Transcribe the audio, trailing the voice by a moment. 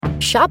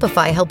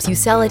Shopify helps you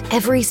sell at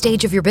every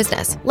stage of your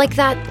business. Like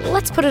that,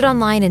 let's put it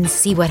online and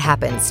see what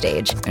happens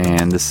stage.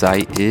 And the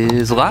site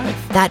is live.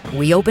 That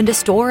we opened a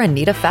store and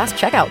need a fast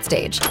checkout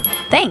stage.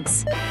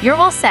 Thanks. You're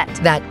all set.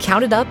 That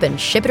count it up and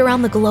ship it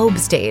around the globe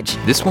stage.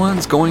 This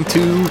one's going to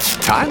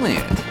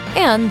Thailand.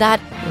 And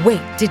that,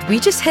 wait, did we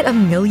just hit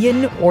 1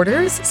 million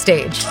orders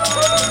stage?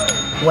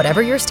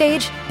 Whatever your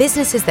stage,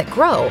 businesses that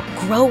grow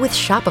with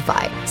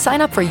Shopify.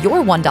 Sign up for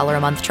your $1 a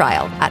month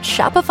trial at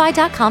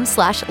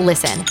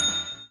shopify.com/listen.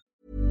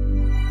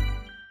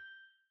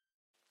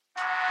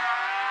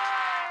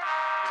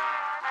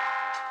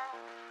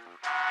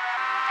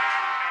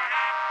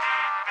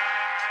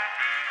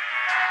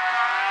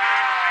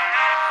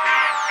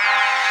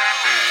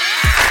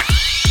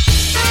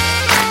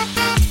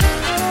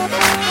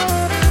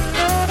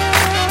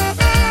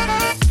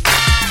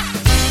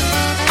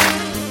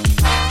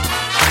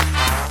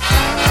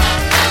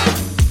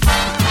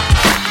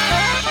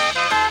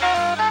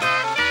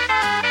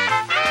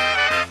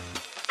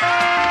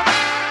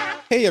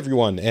 Hey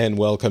everyone, and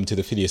welcome to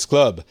the Phileas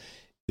Club.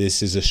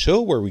 This is a show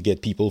where we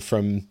get people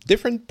from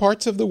different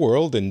parts of the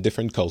world and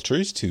different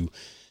cultures to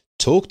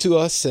talk to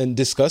us and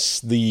discuss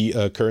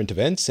the current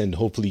events and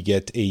hopefully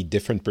get a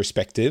different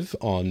perspective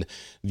on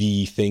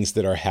the things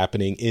that are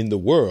happening in the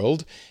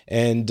world.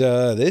 And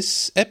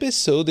this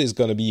episode is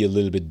going to be a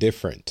little bit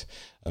different.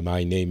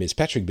 My name is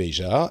Patrick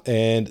Beja,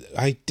 and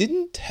I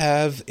didn't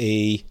have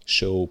a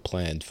show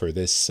planned for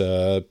this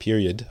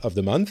period of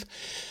the month.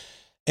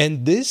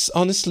 And this,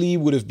 honestly,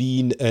 would have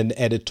been an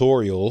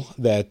editorial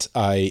that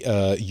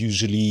I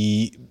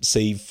usually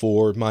save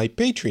for my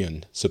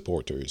Patreon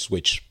supporters,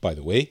 which, by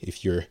the way,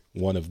 if you're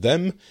one of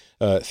them,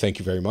 thank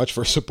you very much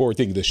for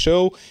supporting the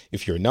show.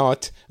 If you're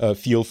not,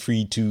 feel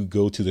free to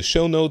go to the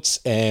show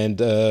notes and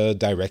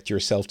direct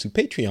yourself to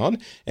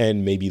Patreon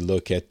and maybe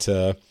look at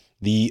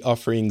the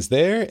offerings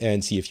there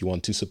and see if you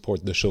want to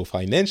support the show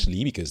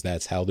financially, because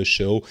that's how the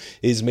show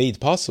is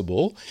made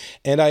possible.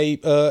 And I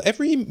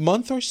every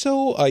month or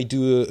so, I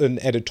do an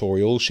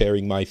editorial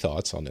sharing my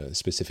thoughts on a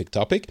specific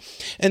topic.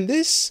 And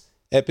this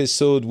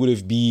episode would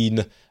have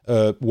been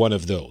one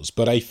of those,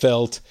 but I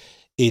felt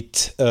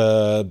it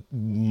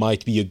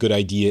might be a good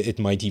idea. It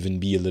might even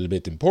be a little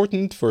bit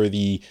important for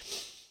the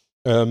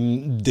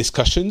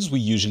discussions we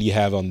usually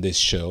have on this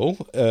show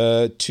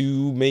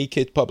to make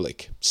it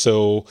public.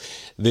 So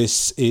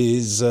this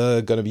is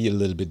going to be a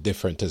little bit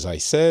different. As I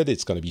said,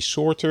 it's going to be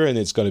shorter and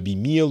it's going to be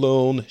me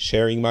alone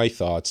sharing my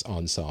thoughts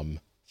on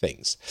some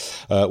things.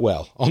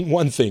 On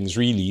one thing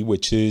really,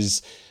 which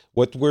is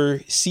what we're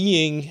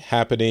seeing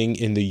happening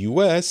in the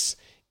US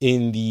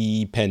in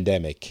the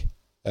pandemic.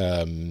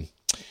 And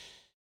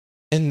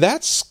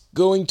that's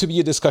going to be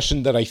a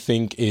discussion that I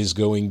think is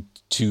going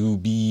to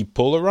be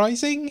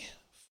polarizing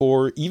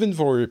for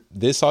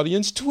this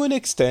audience to an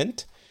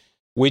extent,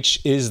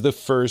 which is the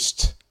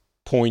first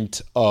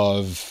point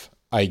of,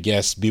 I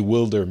guess,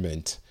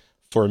 bewilderment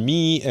for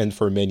me and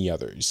for many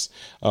others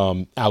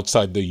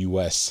outside the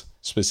US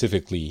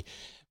specifically.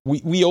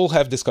 We all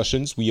have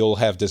discussions, we all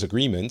have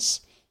disagreements,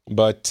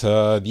 but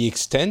the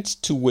extent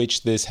to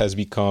which this has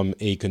become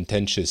a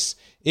contentious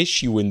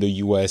issue in the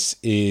US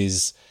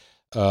is,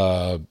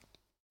 again,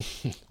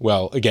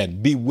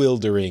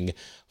 bewildering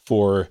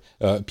for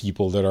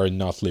people that are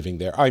not living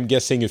there. I'm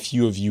guessing a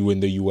few of you in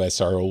the US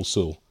are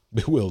also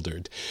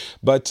bewildered.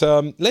 But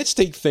let's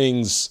take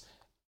things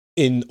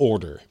in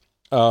order.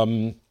 A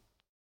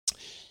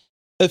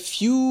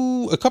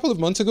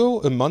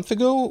month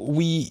ago,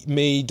 we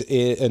made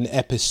an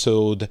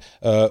episode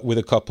with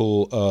a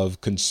couple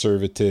of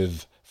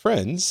conservative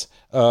friends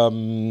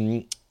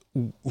who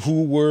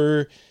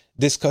were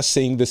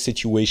discussing the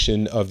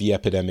situation of the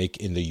epidemic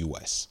in the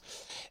US.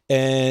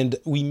 And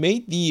we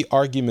made the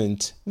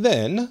argument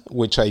then,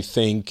 which I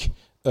think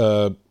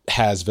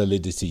has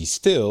validity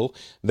still,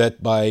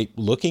 that by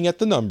looking at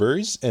the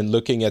numbers and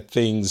looking at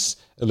things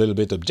a little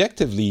bit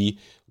objectively,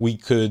 we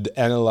could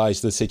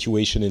analyze the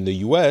situation in the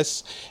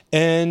US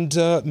and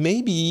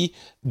maybe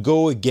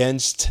go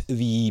against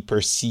the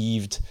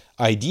perceived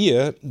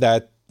idea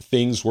that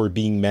things were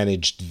being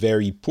managed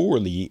very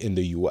poorly in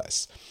the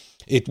US.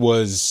 It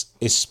was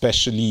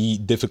especially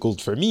difficult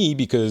for me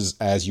because,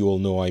 as you all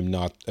know, I'm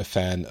not a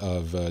fan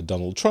of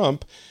Donald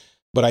Trump.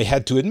 But I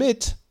had to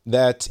admit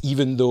that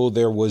even though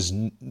there was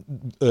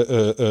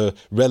a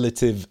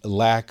relative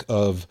lack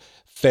of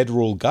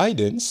federal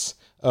guidance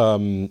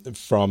from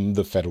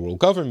the federal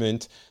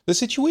government, the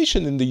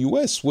situation in the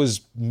US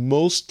was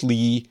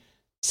mostly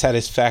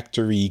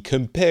satisfactory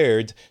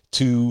compared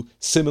to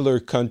similar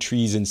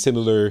countries and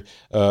similar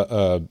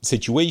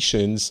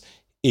situations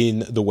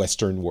in the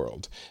Western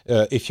world.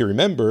 If you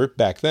remember,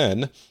 back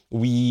then,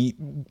 we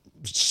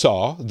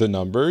saw the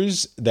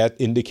numbers that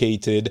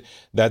indicated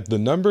that the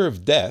number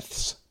of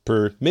deaths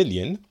per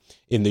million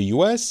in the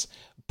US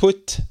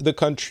put the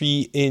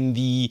country in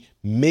the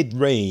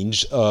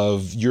mid-range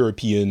of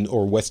European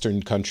or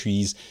Western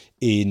countries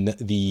in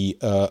the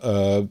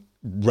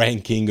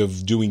ranking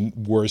of doing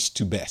worst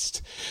to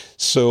best.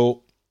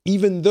 So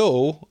even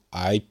though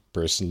I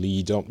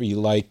personally don't really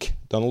like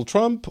Donald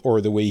Trump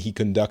or the way he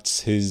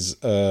conducts his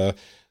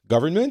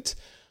government.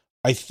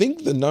 I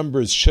think the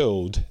numbers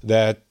showed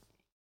that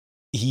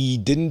he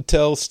didn't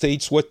tell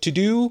states what to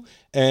do,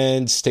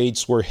 and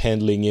states were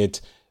handling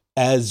it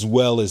as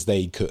well as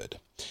they could.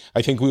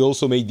 I think we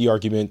also made the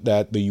argument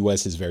that the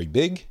US is very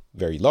big,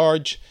 very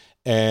large,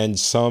 and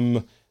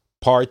some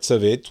parts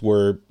of it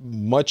were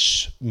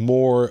much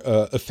more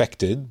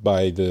affected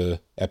by the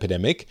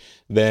epidemic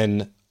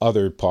than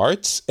other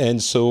parts.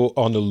 And so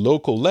on a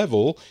local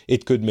level,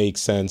 it could make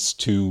sense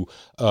to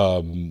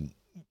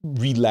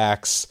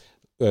relax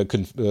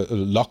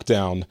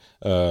lockdown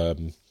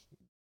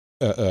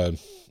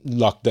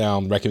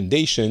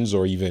recommendations,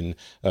 or even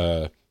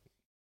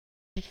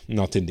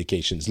not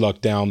indications,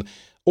 lockdown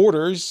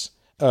orders,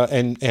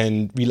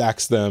 and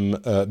relax them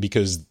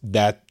because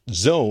that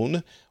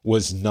zone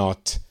was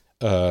not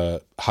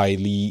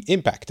highly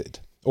impacted,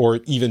 or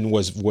even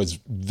was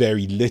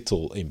very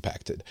little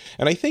impacted.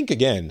 And I think,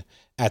 again,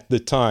 at the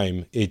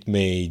time, it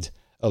made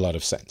a lot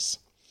of sense.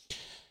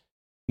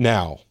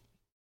 Now,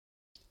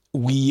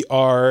 we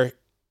are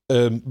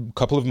a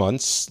couple of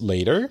months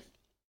later,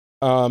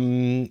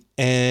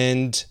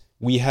 and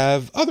we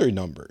have other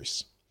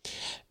numbers.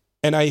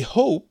 And I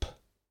hope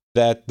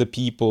that the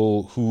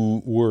people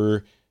who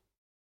were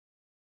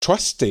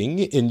trusting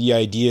in the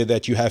idea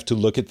that you have to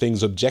look at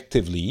things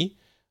objectively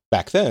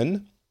back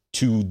then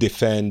to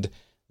defend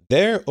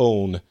their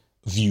own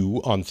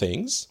view on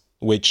things,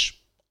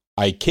 which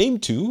I came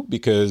to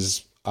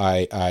because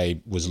I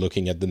was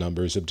looking at the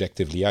numbers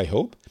objectively, I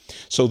hope.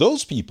 So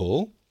those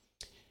people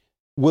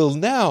will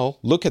now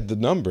look at the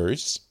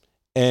numbers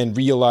and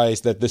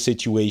realize that the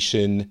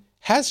situation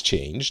has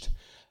changed,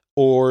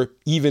 or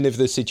even if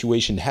the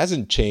situation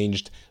hasn't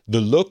changed,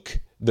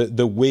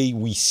 the way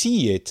we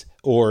see it,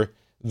 or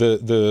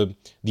the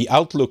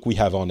outlook we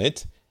have on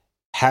it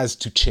has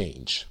to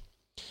change.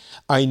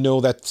 I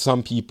know that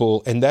some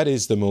people, and that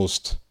is the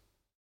most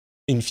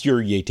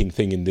infuriating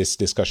thing in this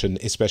discussion,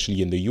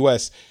 especially in the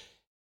US,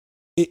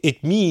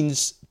 it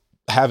means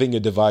having a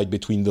divide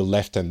between the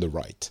left and the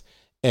right.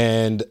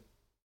 And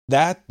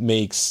that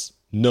makes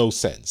no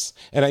sense.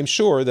 And I'm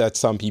sure that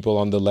some people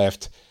on the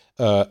left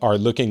are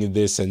looking at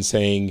this and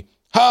saying,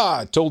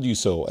 "Ha, told you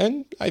so."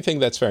 And I think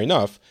that's fair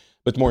enough.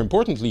 But more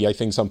importantly, I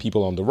think some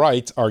people on the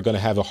right are going to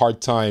have a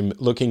hard time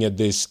looking at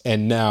this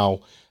and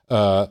now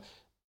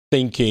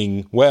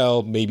thinking,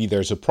 well, maybe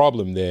there's a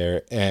problem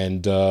there,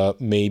 and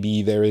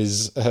maybe there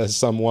is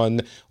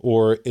someone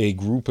or a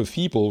group of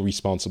people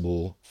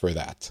responsible for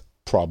that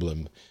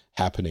problem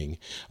happening.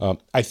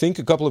 I think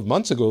a couple of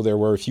months ago, there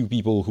were a few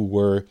people who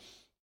were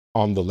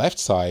on the left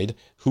side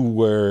who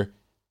were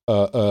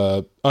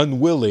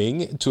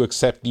unwilling to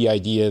accept the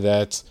idea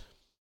that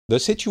the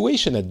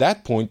situation at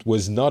that point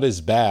was not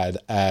as bad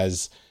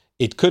as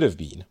it could have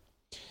been.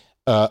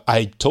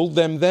 I told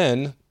them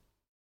then,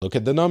 look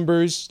at the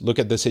numbers, look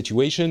at the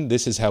situation,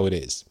 this is how it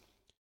is.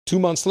 2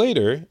 months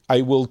later,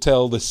 I will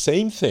tell the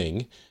same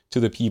thing to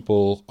the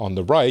people on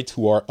the right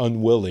who are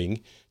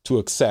unwilling to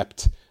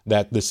accept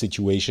that the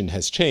situation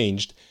has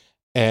changed.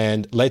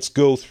 And let's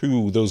go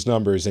through those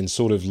numbers and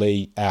sort of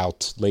lay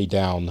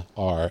down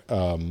our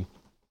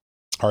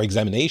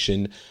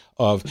examination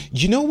of,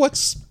 you know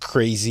what's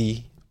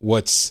crazy?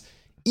 What's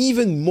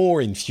even more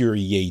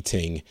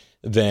infuriating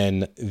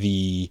than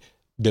the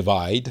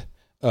divide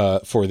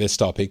for this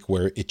topic,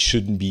 where it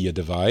shouldn't be a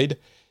divide?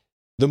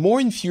 The more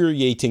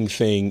infuriating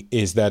thing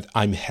is that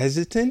I'm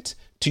hesitant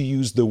to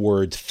use the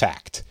word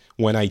fact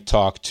when I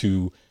talk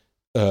to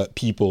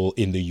people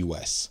in the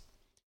US.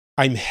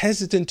 I'm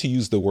hesitant to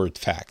use the word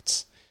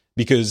facts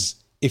because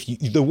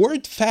the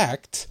word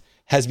fact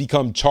has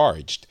become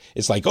charged.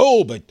 It's like,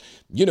 oh, but,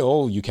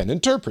 you can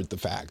interpret the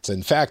facts,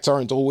 and facts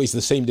aren't always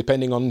the same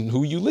depending on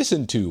who you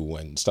listen to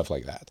and stuff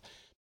like that.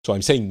 So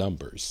I'm saying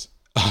numbers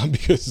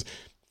because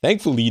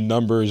thankfully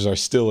numbers are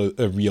still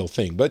a real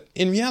thing. But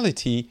in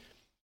reality,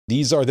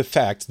 these are the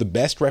facts, the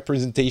best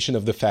representation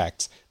of the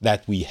facts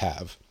that we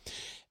have.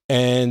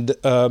 And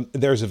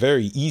there's a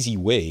very easy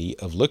way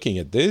of looking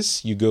at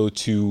this. You go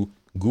to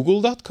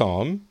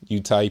Google.com,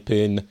 you type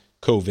in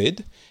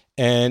COVID,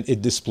 and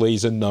it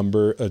displays a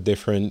number of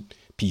different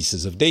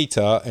pieces of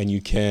data, and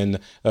you can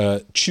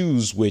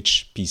choose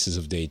which pieces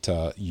of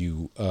data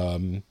you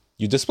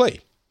display.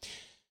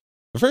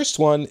 The first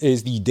one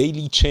is the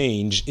daily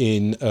change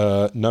in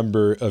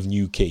number of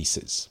new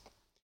cases.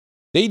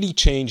 Daily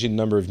change in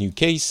number of new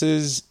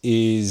cases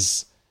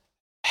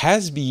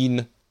has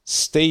been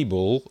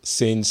stable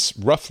since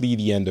roughly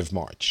the end of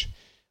March,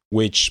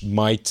 which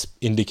might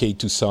indicate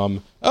to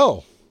some,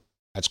 oh,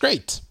 that's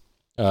great.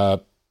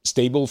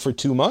 Stable for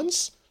 2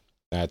 months?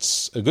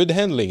 That's a good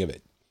handling of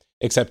it.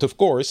 Except, of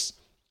course,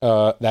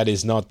 that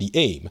is not the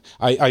aim.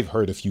 I've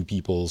heard a few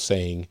people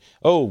saying,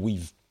 oh,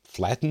 we've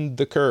flattened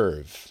the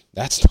curve.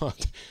 That's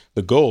not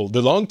the goal.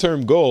 The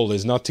long-term goal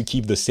is not to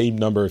keep the same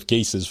number of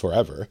cases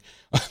forever.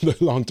 The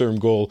long-term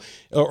goal,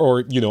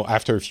 or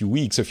after a few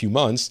weeks, a few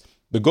months,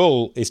 the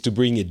goal is to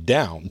bring it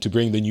down, to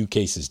bring the new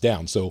cases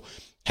down. So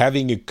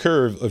Having a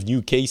curve of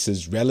new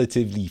cases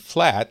relatively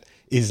flat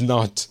is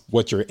not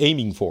what you're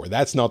aiming for.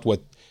 That's not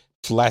what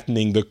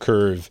flattening the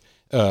curve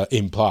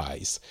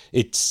implies.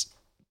 It's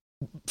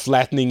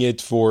flattening it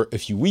for a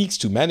few weeks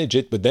to manage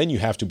it, but then you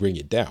have to bring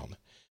it down.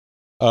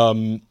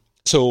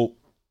 So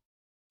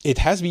it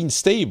has been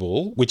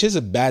stable, which is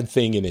a bad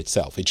thing in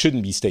itself. It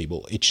shouldn't be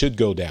stable. It should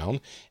go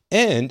down.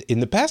 And in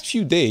the past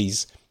few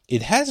days,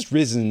 it has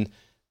risen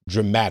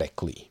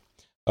dramatically.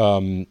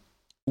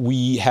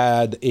 We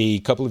had a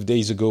couple of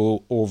days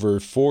ago over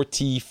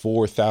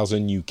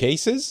 44,000 new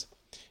cases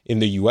in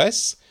the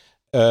US.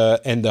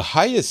 And the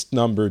highest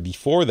number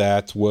before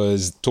that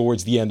was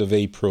towards the end of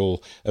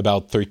April,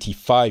 about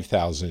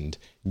 35,000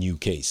 new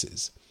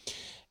cases.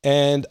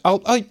 And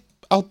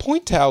I'll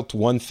point out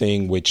one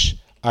thing which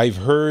I've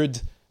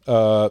heard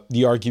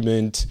the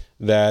argument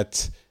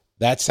that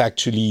that's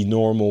actually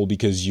normal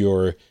because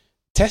you're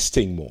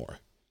testing more.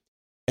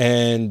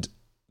 And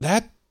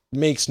that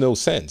makes no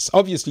sense.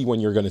 Obviously, when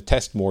you're going to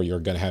test more, you're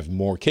going to have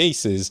more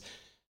cases,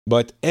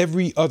 but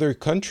every other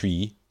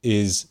country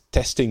is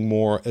testing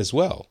more as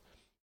well.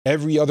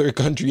 Every other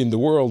country in the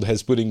world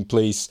has put in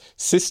place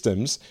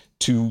systems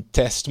to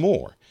test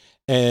more.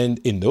 And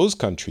in those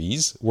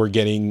countries, we're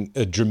getting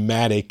a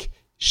dramatic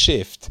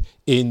shift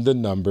in the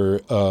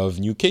number of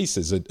new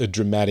cases, a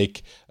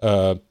dramatic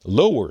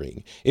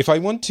lowering. If I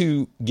want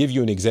to give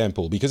you an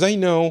example, because I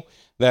know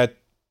that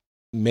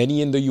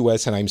many in the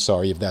US, and I'm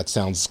sorry if that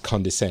sounds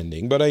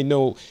condescending, but I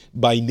know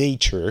by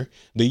nature,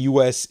 the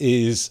US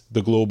is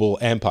the global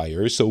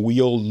empire, so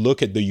we all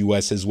look at the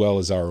US as well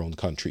as our own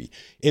country.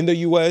 In the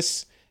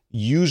US,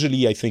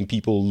 usually I think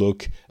people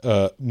look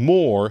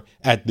more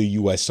at the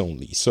US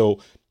only. So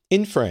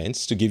in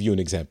France, to give you an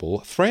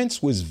example,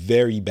 France was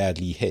very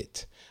badly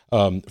hit.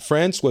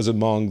 France was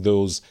among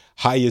those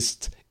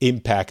highest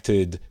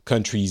impacted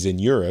countries in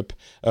Europe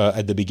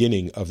at the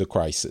beginning of the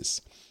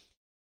crisis.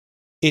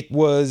 It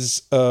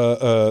was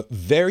a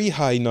very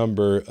high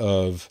number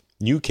of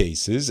new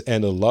cases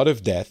and a lot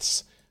of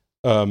deaths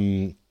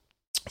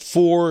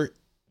for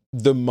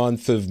the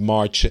month of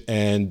March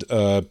and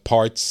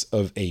parts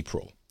of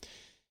April.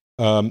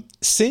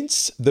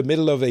 Since the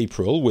middle of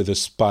April, with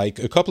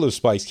a couple of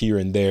spikes here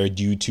and there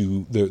due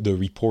to the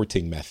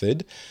reporting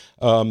method,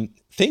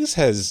 things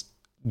has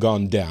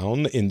gone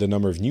down in the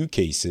number of new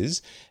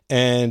cases.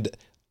 And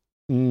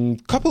a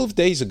couple of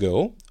days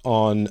ago,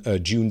 on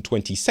June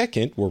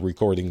 22nd, we're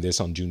recording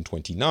this on June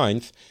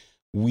 29th,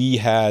 we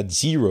had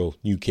 0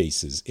 new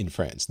cases in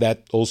France.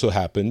 That also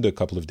happened a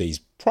couple of days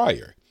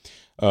prior.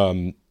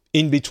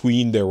 In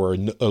between, there were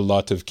a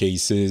lot of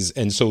cases.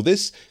 And so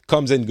this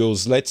comes and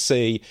goes. Let's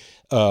say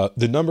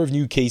the number of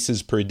new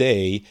cases per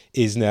day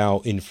is now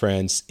in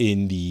France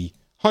in the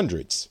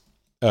hundreds,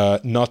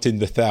 not in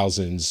the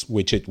thousands,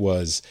 which it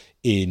was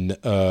in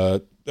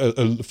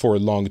for a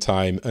long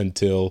time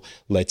until,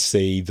 let's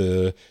say,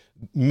 the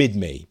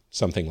mid-May,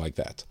 something like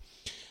that.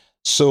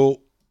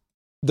 So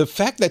the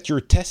fact that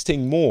you're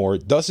testing more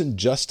doesn't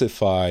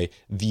justify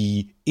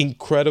the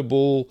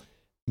incredible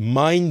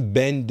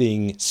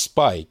mind-bending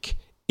spike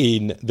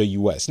in the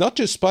US. Not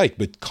just spike,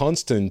 but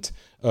constant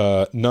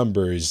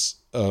number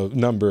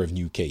of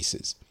new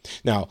cases.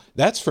 Now,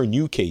 that's for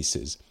new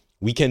cases.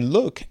 We can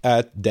look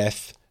at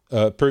death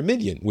per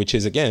million, which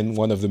is, again,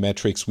 one of the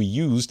metrics we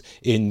used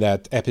in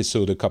that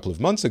episode a couple of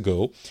months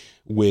ago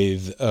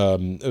with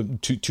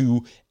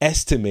to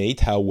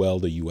estimate how well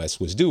the US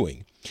was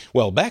doing.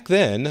 Well, back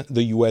then,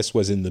 the US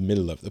was in the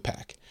middle of the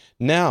pack.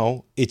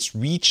 Now, it's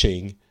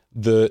reaching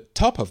the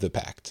top of the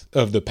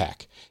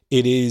pack.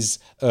 It is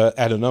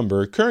at a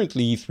number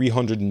currently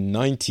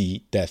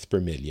 390 deaths per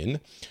million.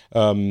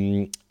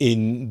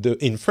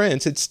 In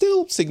France, it's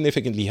still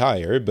significantly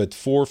higher, but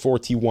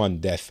 441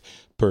 deaths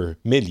per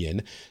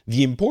million.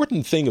 The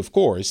important thing, of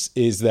course,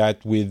 is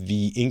that with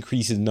the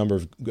increase in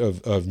number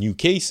of new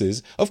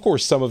cases, of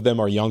course, some of them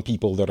are young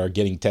people that are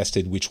getting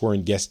tested, which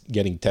weren't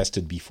getting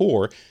tested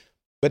before,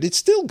 but it's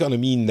still going to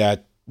mean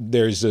that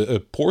there's a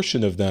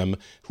portion of them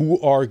who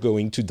are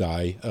going to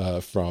die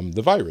from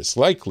the virus,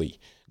 likely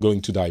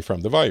going to die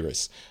from the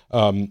virus.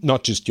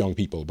 Not just young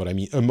people, but I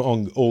mean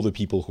among all the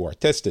people who are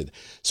tested.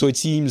 So it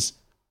seems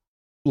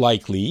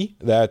likely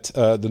that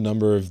the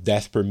number of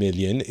deaths per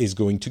million is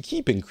going to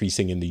keep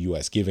increasing in the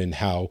US, given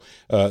how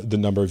the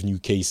number of new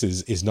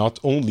cases is not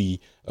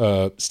only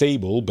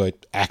stable,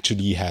 but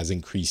actually has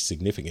increased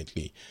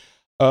significantly.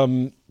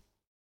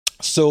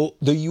 So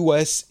the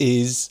US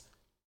is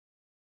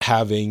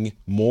having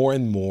more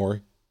and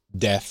more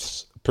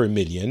deaths per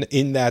million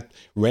in that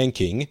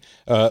ranking,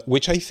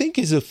 which I think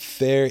is a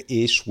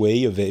fair-ish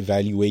way of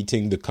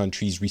evaluating the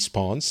country's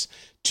response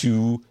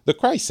to the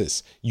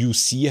crisis. You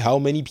see how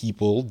many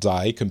people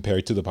die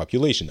compared to the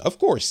population. Of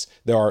course,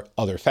 there are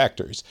other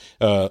factors.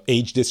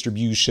 Age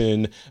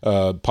distribution,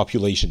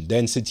 population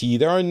density.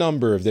 There are a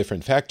number of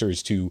different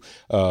factors to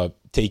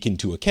take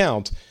into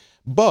account.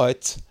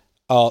 But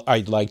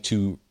I'd like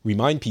to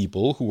remind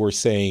people who are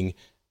saying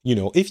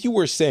if you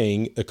were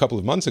saying a couple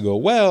of months ago,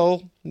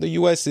 well, the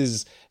US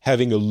is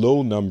having a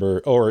low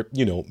number or,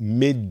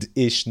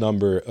 mid-ish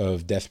number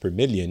of deaths per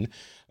million,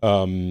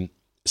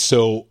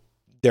 so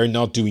they're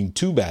not doing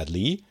too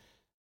badly,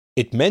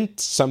 it meant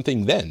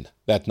something then,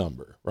 that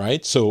number,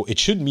 right? So it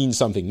should mean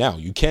something now.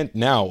 You can't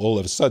now, all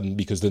of a sudden,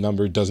 because the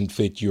number doesn't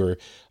fit your,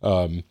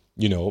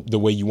 the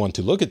way you want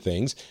to look at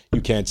things,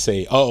 you can't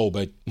say, oh,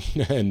 but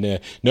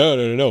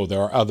no,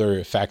 there are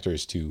other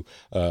factors to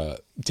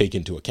take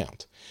into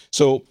account.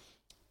 So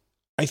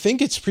I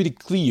think it's pretty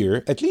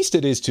clear, at least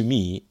it is to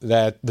me,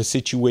 that the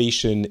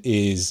situation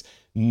is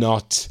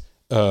not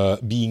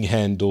being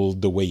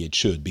handled the way it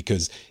should,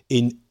 because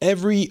in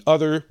every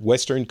other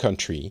Western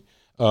country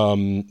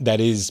that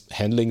is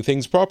handling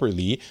things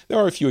properly, there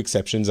are a few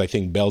exceptions. I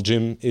think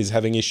Belgium is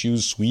having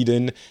issues.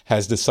 Sweden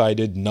has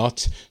decided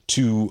not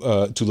to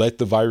let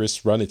the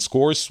virus run its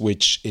course,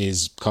 which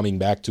is coming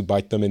back to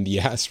bite them in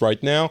the ass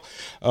right now.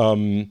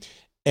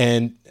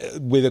 And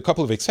with a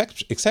couple of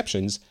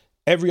exceptions,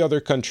 every other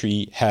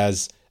country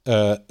has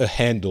a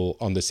handle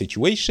on the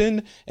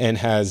situation and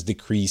has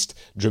decreased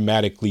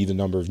dramatically the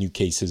number of new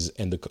cases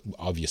and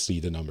obviously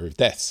the number of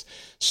deaths.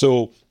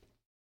 So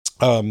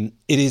it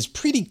is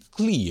pretty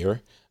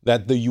clear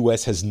that the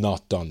US has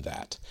not done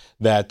that.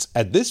 That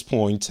at this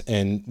point,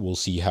 and we'll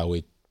see how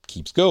it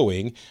keeps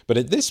going, but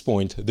at this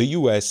point, the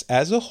US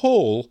as a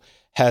whole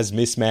has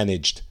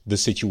mismanaged the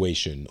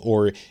situation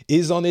or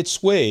is on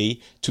its way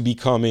to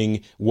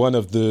becoming one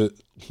of the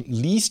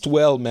least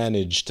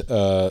well-managed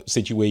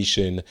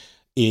situation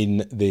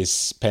in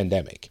this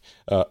pandemic.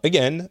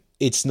 Again,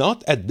 it's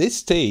not at this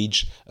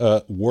stage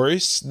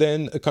worse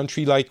than a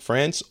country like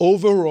France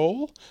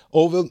overall,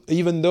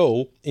 even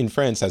though in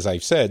France, as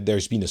I've said,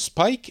 there's been a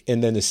spike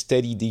and then a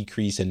steady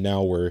decrease, and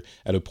now we're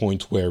at a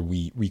point where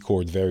we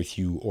record very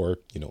few or,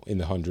 in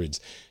the hundreds,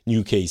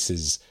 new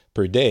cases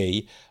per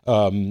day,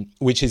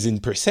 which is in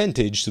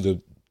percentage to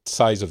the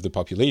size of the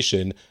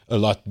population, a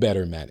lot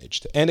better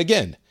managed. And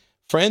again,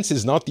 France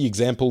is not the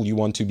example you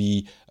want to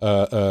be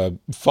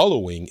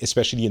following,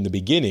 especially in the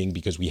beginning,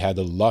 because we had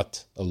a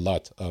lot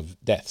of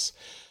deaths.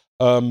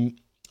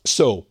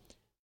 So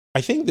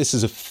I think this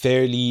is a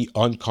fairly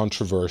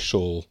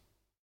uncontroversial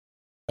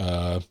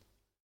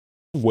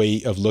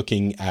way of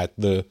looking at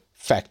the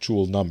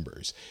factual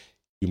numbers.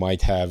 You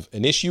might have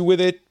an issue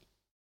with it.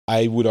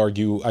 I would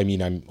argue,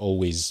 I'm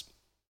always,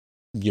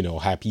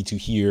 happy to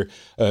hear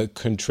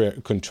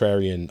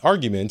contrarian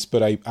arguments,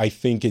 but I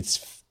think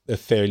it's a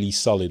fairly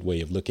solid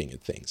way of looking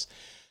at things.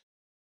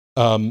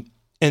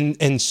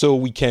 And so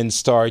we can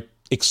start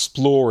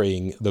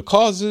exploring the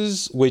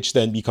causes, which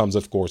then becomes,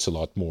 of course, a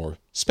lot more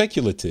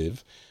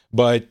speculative.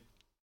 But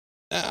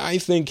I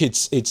think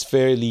it's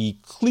fairly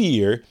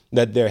clear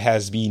that there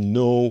has been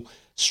no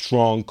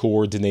strong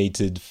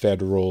coordinated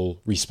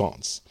federal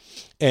response.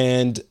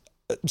 And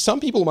some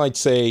people might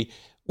say,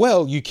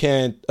 well, you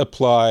can't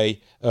apply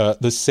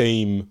the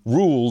same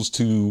rules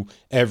to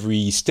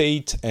every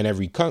state and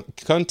every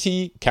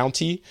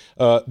county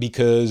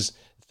because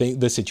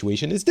the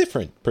situation is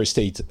different per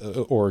state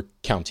or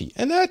county.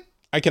 And that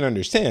I can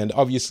understand.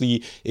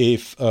 Obviously,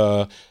 if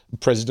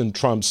President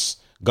Trump's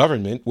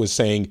government was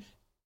saying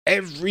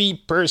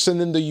every person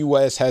in the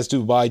U.S. has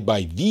to abide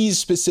by these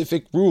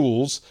specific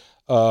rules,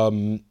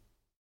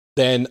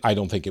 then I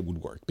don't think it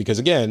would work. Because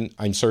again,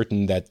 I'm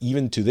certain that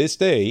even to this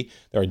day,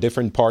 there are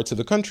different parts of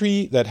the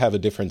country that have a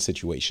different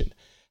situation.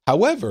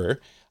 However,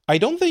 I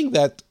don't think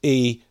that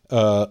a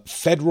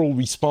federal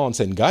response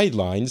and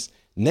guidelines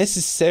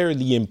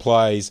necessarily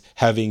implies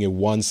having a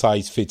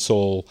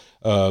one-size-fits-all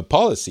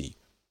policy.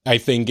 I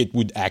think it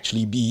would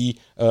actually be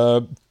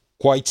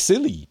quite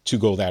silly to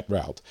go that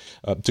route.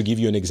 To give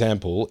you an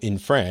example, in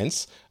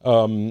France,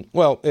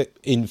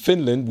 in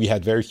Finland, we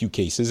had very few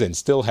cases and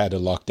still had a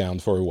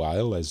lockdown for a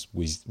while, as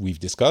we've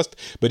discussed.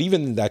 But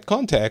even in that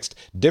context,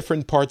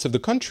 different parts of the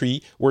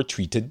country were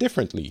treated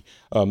differently.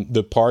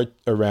 The part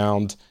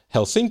around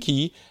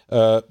Helsinki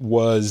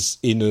was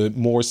in a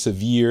more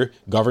severe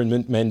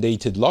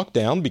government-mandated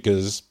lockdown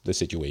because the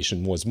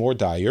situation was more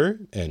dire,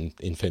 and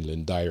in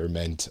Finland, dire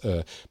meant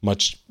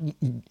much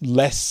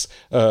less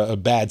a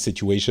bad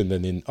situation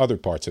than in other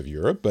parts of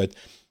Europe, but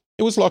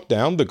it was locked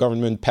down. The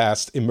government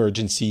passed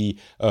emergency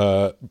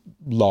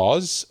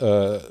laws,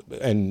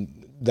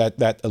 and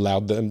that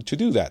allowed them to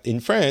do that. In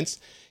France,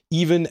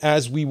 even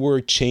as we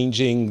were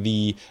changing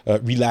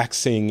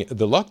relaxing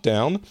the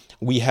lockdown,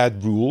 we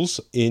had rules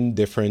in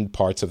different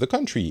parts of the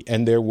country.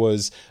 And there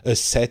was a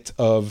set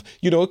of,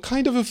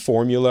 kind of a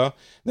formula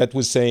that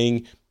was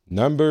saying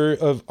number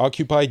of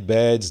occupied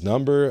beds,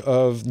 number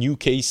of new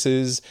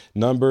cases,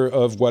 number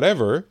of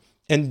whatever.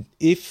 And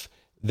if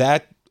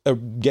that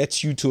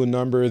gets you to a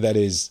number that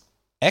is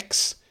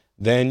X,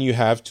 then you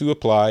have to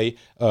apply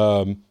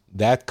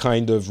that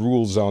kind of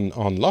rules on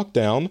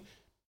lockdown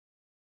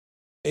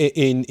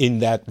in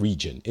that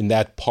region, in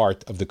that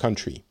part of the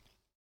country.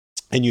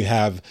 And you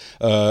have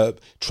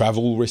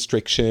travel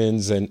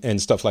restrictions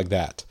and stuff like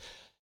that.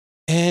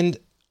 And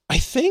I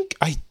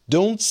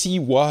don't see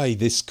why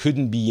this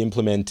couldn't be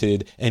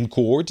implemented and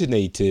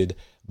coordinated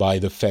by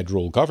the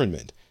federal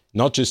government.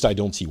 Not just I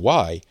don't see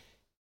why.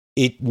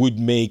 It would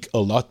make a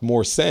lot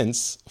more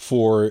sense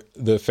for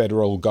the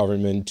federal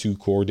government to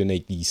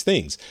coordinate these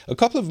things. A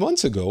couple of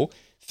months ago,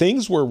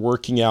 things were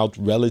working out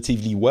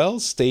relatively well.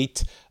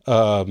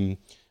 The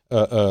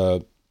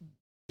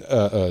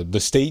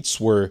states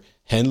were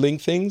handling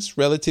things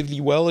relatively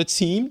well, it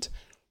seemed.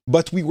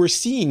 But we were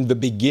seeing the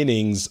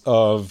beginnings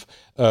of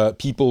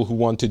people who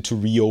wanted to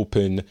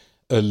reopen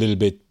a little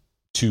bit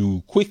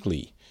too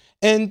quickly.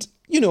 And,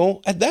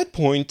 at that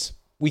point,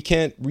 we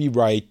can't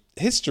rewrite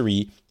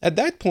history. At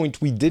that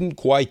point, we didn't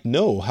quite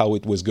know how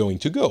it was going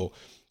to go.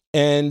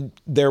 And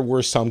there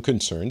were some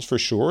concerns, for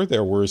sure.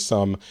 There were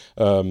some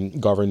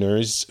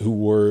governors who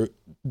were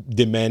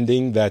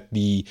demanding that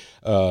the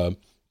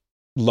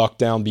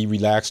lockdown be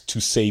relaxed to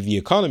save the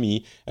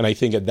economy. And I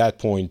think at that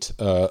point,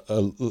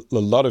 a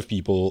lot of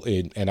people,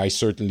 and I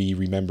certainly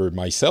remember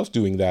myself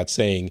doing that,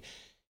 saying,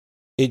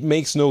 it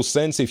makes no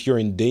sense if you're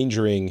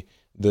endangering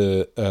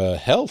the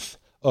health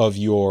of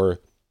your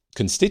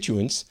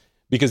constituents,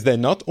 because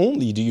then not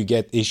only do you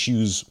get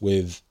issues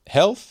with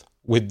health,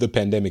 with the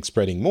pandemic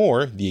spreading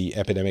more, the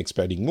epidemic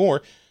spreading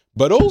more,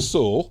 but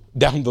also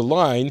down the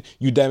line,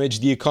 you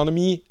damage the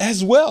economy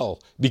as well,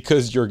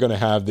 because you're going to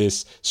have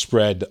this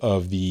spread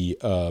of the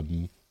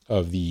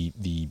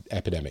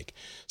epidemic.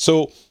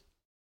 So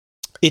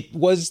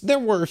there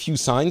were a few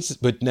signs,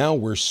 but now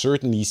we're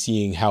certainly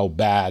seeing how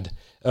bad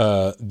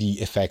the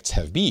effects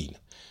have been.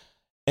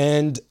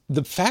 And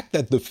the fact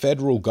that the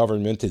federal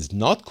government is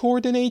not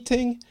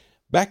coordinating,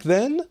 back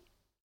then,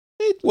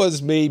 it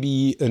was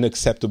maybe an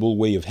acceptable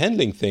way of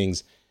handling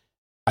things.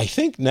 I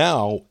think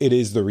now it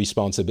is the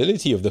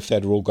responsibility of the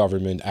federal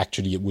government,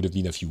 actually it would have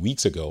been a few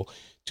weeks ago,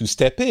 to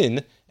step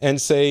in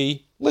and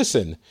say,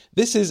 listen,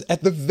 this is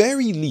at the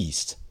very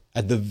least,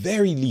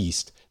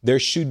 there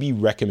should be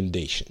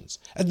recommendations.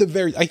 I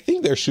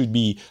think there should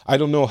be, I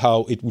don't know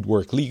how it would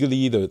work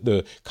legally,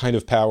 the kind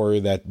of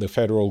power that the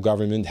federal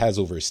government has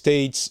over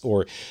states,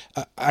 or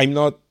I'm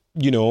not,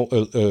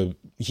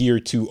 here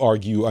to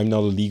argue. I'm not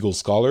a legal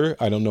scholar.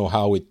 I don't know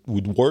how it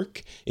would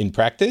work in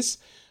practice,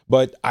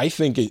 but I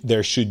think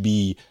there should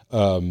be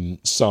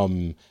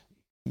some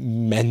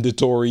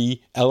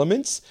mandatory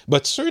elements,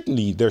 but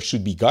certainly there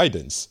should be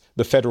guidance.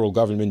 The federal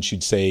government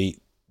should say,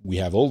 we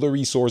have all the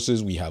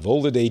resources, we have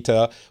all the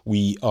data,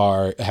 we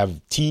have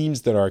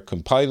teams that are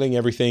compiling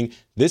everything.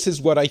 This is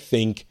what I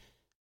think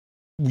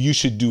you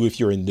should do if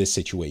you're in this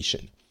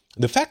situation.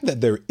 The fact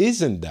that there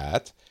isn't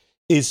that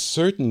is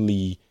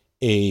certainly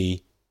a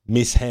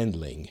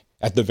mishandling,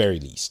 at the very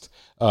least.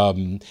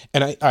 And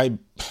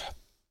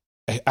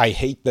I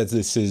hate that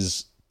this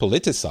is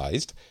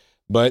politicized,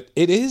 but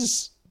it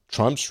is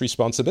Trump's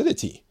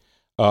responsibility.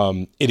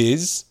 It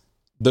is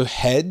the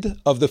head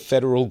of the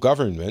federal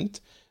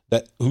government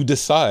who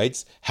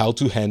decides how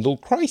to handle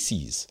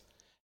crises.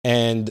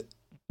 And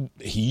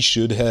he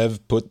should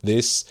have put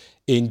this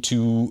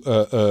into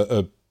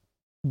a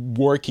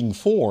working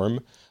form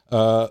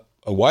a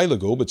while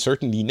ago, but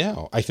certainly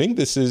now. I think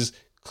this is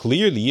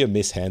clearly a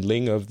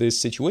mishandling of this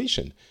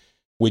situation,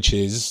 which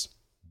is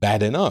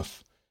bad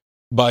enough.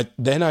 But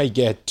then I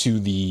get to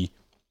the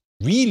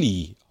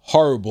really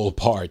horrible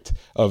part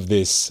of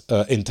this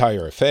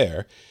entire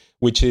affair,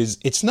 which is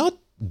it's not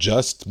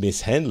just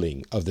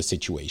mishandling of the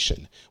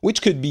situation,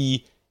 which could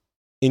be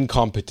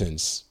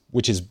incompetence,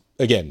 which is,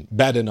 again,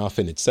 bad enough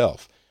in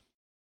itself.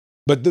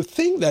 But the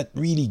thing that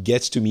really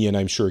gets to me, and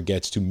I'm sure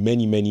gets to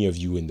many, many of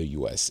you in the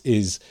US,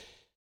 is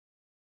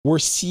we're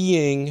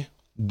seeing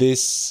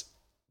this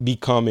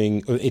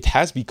it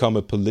has become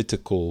a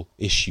political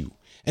issue.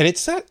 And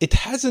it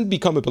hasn't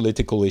become a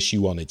political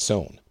issue on its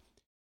own.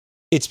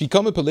 It's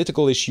become a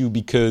political issue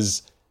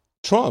because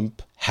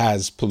Trump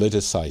has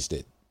politicized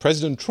it.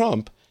 President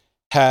Trump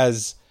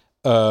has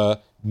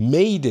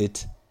made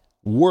it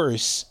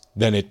worse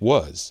than it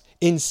was.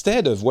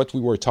 Instead of what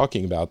we were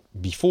talking about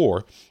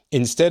before,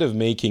 instead of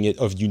making it,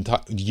 of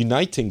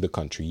uniting the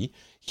country,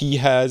 he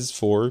has,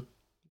 for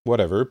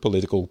whatever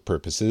political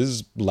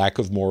purposes, lack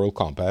of moral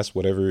compass,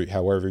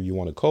 however you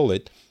want to call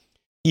it,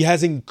 he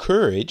has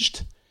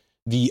encouraged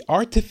the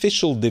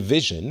artificial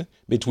division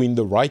between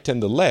the right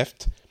and the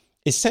left,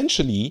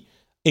 essentially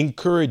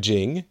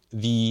encouraging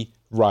the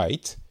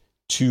right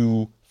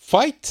to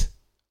fight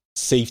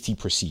safety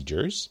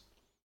procedures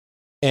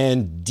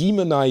and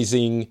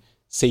demonizing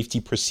safety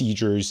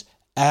procedures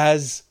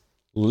as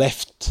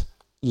leftist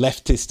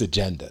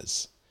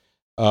agendas.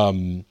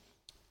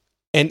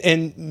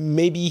 And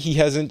maybe he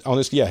hasn't,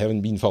 honestly, I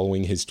haven't been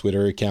following his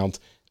Twitter account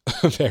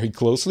very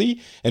closely,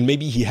 and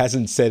maybe he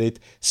hasn't said it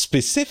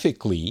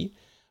specifically,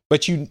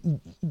 but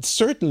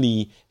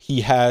certainly he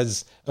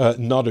has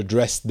not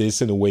addressed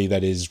this in a way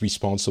that is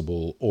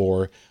responsible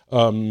or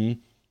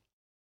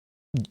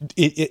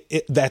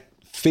that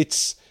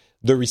fits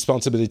the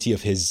responsibility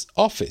of his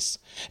office.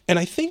 And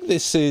I think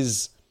this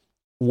is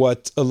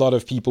what a lot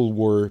of people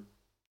were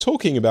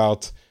talking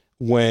about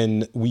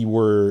when we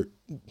were,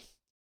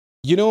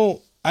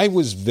 I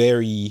was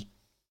very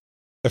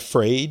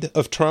afraid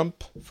of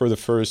Trump for the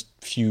first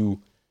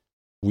few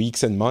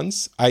weeks and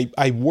months,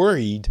 I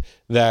worried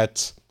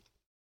that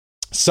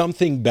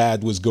something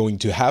bad was going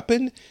to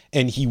happen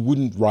and he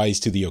wouldn't rise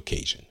to the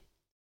occasion.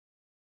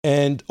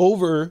 And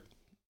over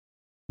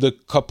a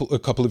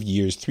couple of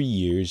years, 3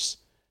 years,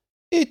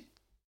 it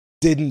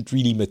didn't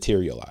really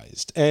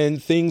materialize.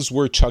 And things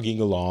were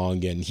chugging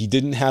along and he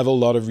didn't have a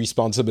lot of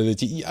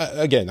responsibility.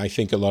 Again, I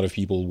think a lot of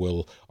people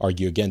will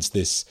argue against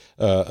this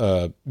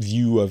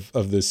view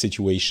of the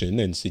situation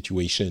and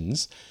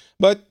situations.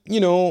 But,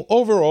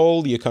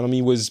 overall, the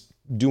economy was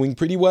doing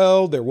pretty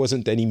well. There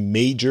wasn't any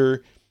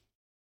major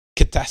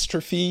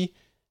catastrophe.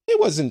 It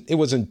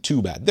wasn't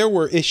too bad. There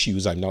were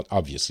issues. I'm not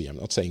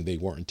saying they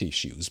weren't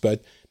issues,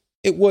 but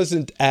it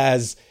wasn't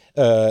as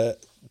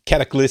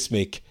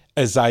cataclysmic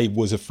as I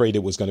was afraid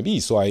it was going to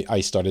be. So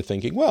I started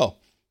thinking, well,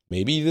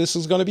 maybe this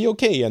is going to be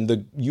okay. And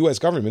the U.S.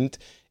 government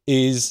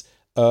is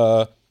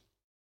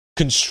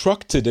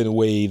constructed in a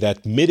way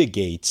that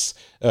mitigates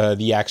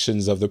the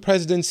actions of the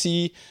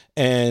presidency,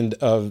 and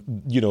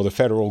the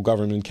federal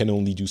government can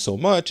only do so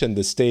much, and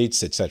the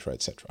states, etc.,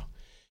 etc.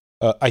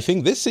 I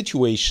think this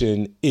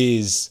situation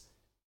is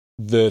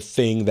the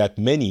thing that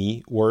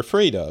many were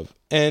afraid of,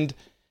 and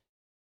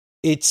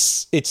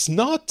it's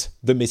not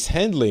the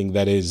mishandling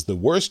that is the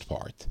worst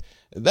part.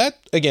 That,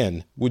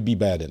 again, would be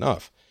bad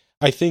enough.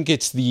 I think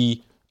it's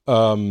the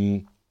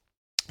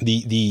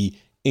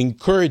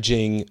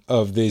encouraging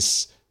of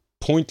this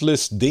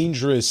pointless,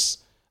 dangerous,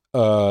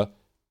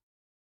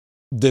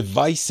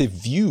 divisive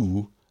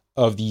view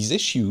of these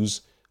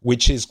issues,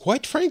 which is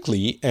quite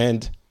frankly,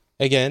 and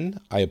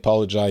again, I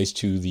apologize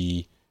to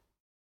the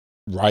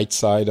right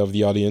side of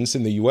the audience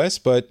in the US,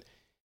 but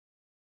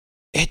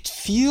it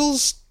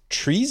feels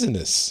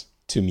treasonous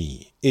to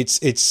me.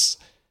 It's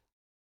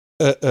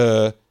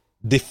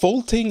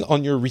defaulting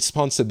on your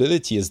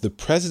responsibility as the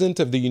president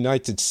of the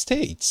United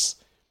States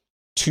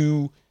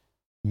to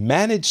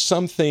manage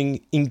something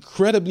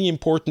incredibly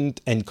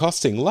important and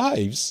costing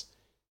lives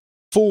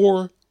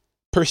for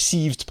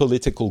perceived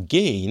political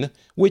gain,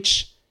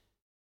 which,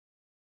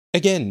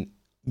 again,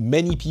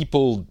 many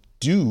people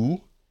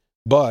do,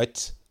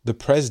 but the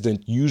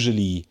president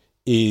usually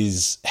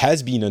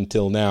has been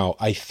until now,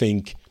 I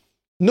think,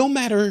 no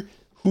matter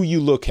who you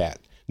look at,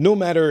 no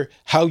matter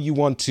how you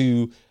want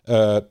to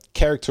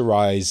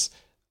characterize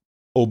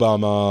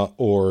Obama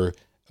or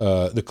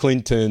the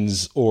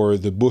Clintons or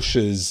the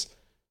Bushes,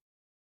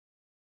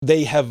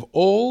 they have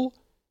all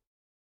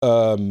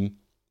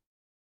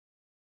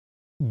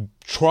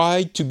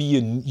tried to be a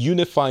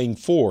unifying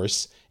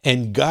force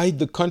and guide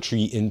the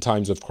country in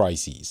times of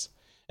crises.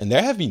 And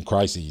there have been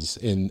crises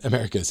in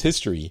America's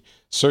history,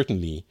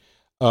 certainly.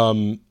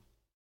 And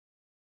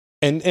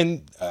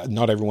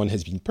not everyone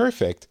has been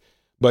perfect,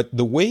 but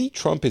the way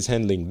Trump is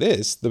handling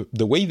this,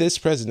 the way this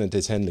president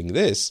is handling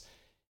this,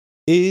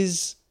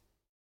 is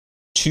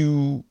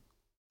to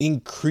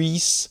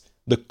increase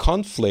the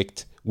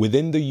conflict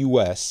within the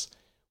U.S.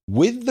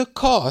 with the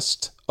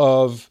cost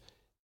of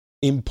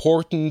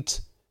important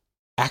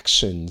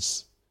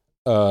actions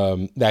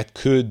that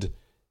could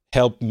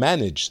help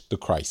manage the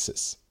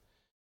crisis.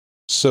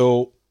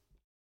 So,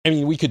 I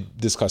mean, we could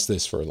discuss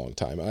this for a long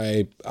time.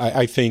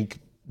 I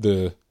think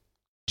the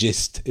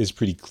gist is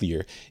pretty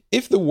clear.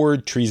 If the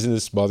word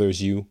treasonous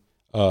bothers you,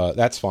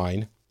 that's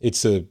fine.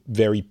 It's a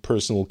very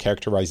personal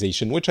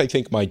characterization, which I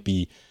think might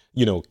be,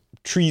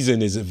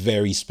 treason is a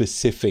very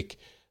specific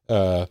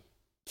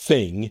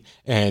thing,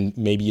 and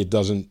maybe it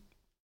doesn't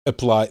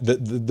apply,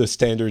 the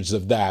standards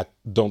of that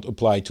don't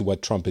apply to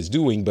what Trump is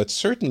doing, but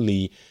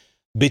certainly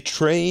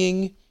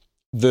betraying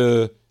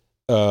the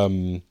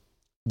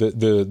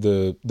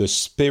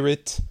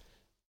spirit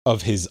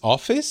of his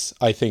office,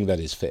 I think that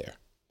is fair.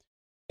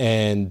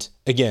 And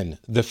again,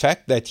 the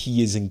fact that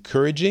he is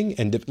encouraging,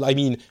 and I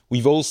mean,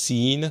 we've all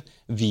seen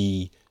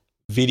the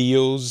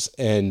videos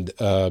and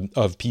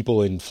of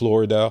people in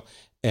Florida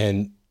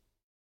and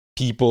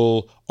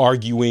people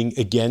arguing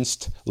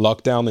against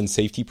lockdown and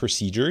safety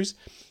procedures.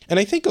 And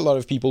I think a lot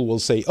of people will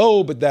say,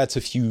 oh, but that's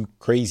a few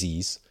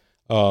crazies.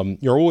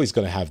 You're always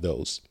going to have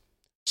those.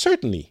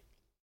 Certainly.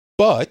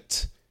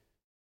 But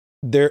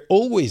they're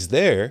always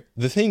there.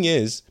 The thing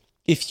is,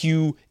 if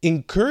you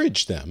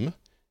encourage them,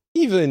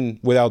 even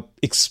without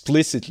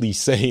explicitly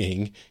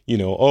saying,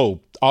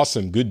 oh,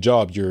 awesome, good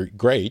job, you're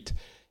great.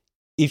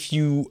 If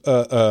you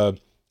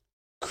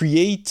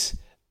create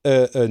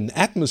an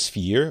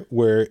atmosphere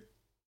where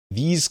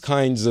these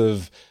kinds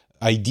of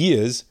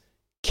ideas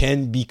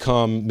can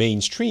become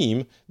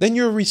mainstream, then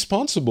you're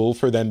responsible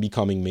for them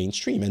becoming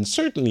mainstream. And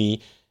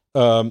certainly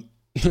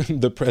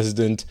the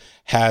president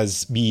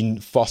has been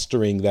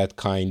fostering that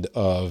kind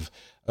of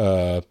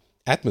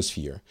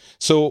atmosphere.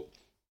 So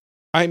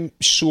I'm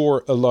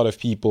sure a lot of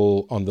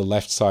people on the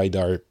left side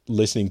are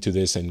listening to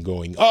this and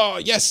going, oh,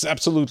 yes,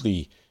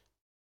 absolutely.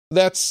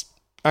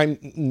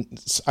 I'm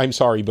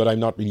sorry, but I'm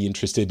not really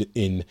interested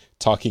in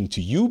talking to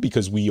you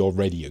because we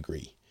already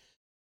agree.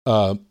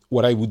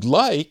 What I would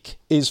like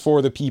is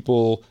for the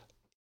people,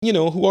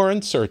 who are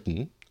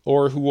uncertain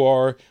or who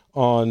are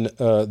on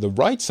the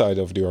right side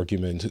of the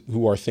argument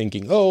who are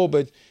thinking, oh,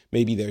 but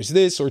maybe there's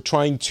this, or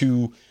trying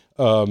to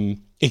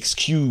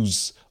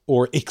excuse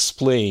or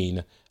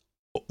explain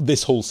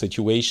this whole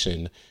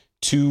situation,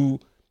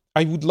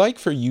 I would like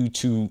for you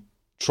to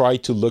try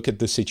to look at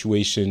the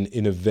situation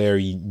in a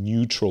very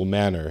neutral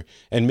manner.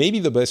 And maybe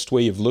the best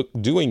way of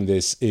doing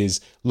this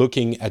is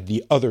looking at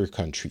the other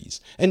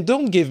countries. And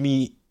don't give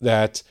me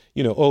that,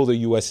 oh, the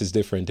US is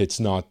different. It's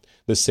not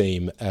the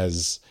same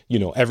as,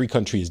 every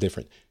country is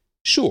different.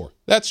 Sure,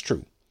 that's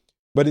true.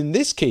 But in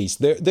this case,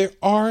 there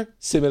are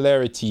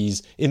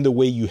similarities in the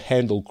way you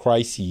handle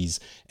crises,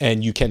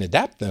 and you can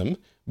adapt them,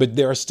 but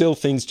there are still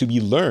things to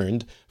be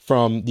learned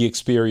from the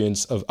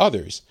experience of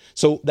others.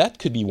 So that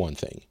could be one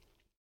thing.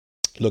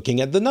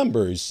 Looking at the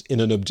numbers in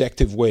an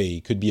objective way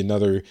could be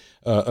another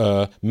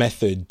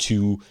method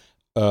to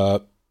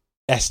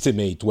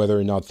estimate whether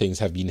or not things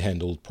have been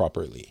handled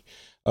properly.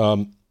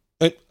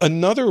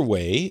 Another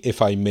way,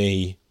 if I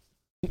may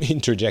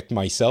interject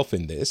myself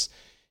in this,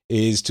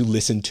 is to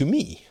listen to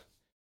me.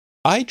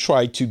 I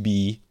try to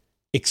be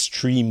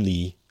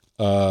extremely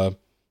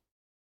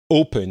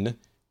open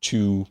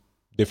to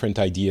different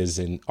ideas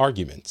and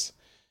arguments.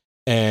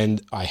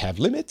 And I have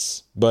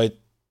limits, but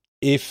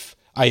if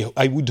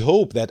I would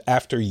hope that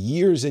after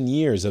years and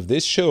years of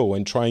this show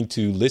and trying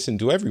to listen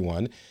to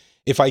everyone,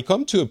 if I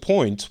come to a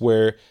point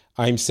where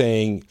I'm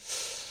saying,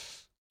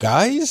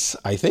 guys,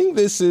 I think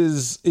this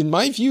is, in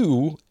my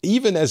view,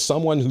 even as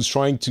someone who's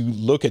trying to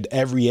look at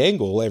every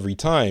angle every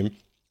time,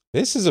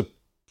 this is a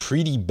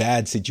pretty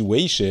bad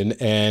situation,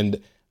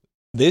 and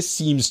this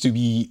seems to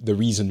be the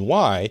reason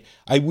why.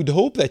 I would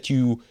hope that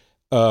you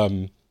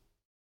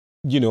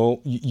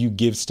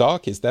give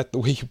stock, is that the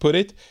way you put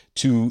it,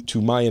 to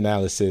my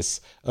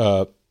analysis,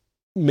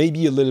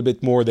 maybe a little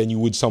bit more than you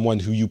would someone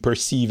who you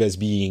perceive as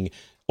being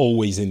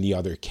always in the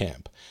other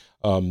camp.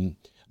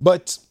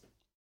 But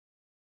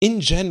in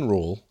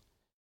general,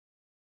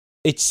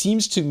 it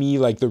seems to me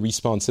like the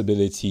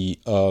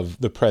responsibility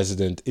of the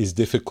president is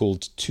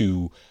difficult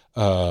to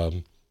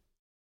eschew.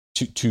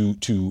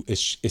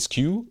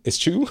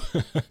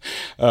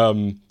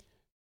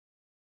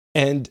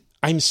 And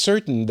I'm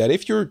certain that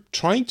if you're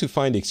trying to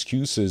find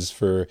excuses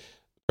for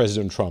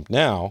President Trump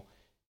now,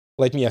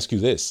 let me ask you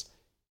this.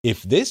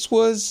 If this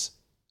was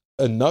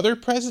another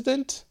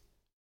president,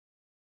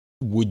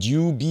 would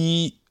you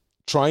be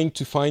trying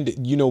to find,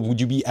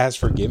 would you be as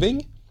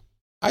forgiving?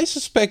 I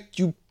suspect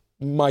you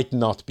might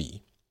not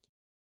be.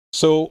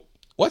 So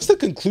what's the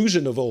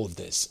conclusion of all of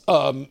this?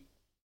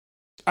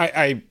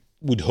 I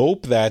would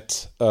hope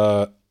that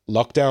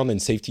lockdown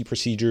and safety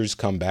procedures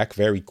come back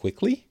very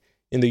quickly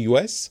in the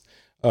US.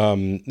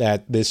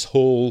 That this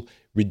whole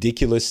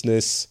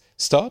ridiculousness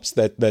stops,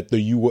 that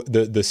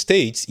the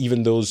states,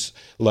 even those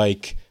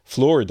like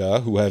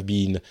Florida, who have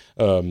been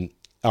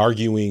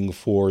arguing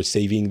for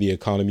saving the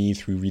economy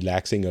through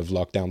relaxing of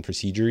lockdown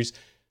procedures,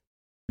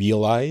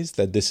 realize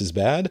that this is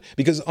bad.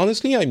 Because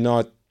honestly, I'm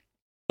not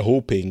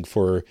hoping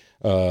for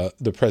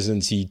the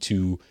presidency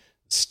to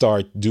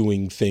start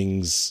doing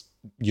things,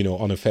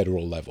 on a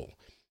federal level.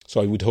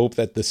 So I would hope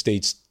that the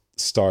states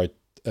start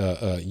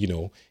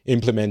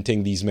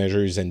implementing these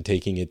measures and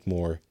taking it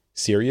more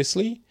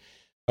seriously,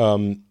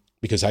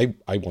 because I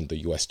want the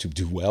U.S. to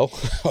do well,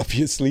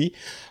 obviously.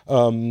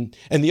 And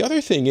the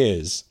other thing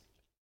is,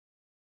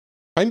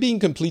 I'm being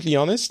completely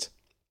honest,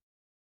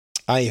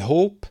 I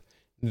hope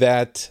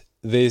that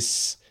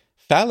this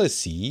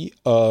fallacy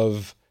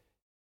of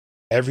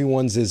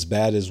everyone's as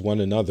bad as one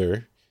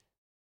another,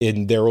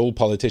 and they're all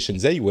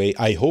politicians anyway,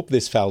 I hope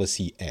this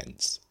fallacy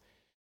ends.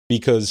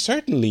 Because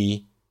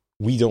certainly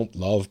we don't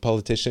love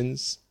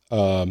politicians.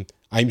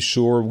 I'm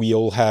sure we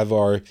all have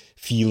our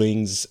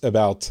feelings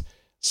about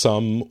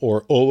some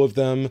or all of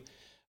them.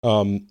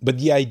 But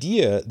the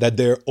idea that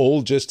they're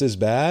all just as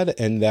bad,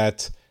 and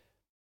that,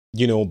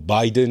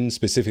 Biden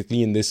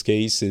specifically in this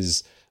case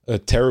is a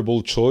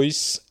terrible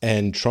choice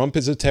and Trump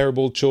is a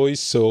terrible choice,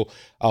 so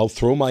I'll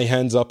throw my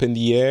hands up in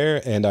the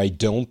air and I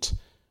don't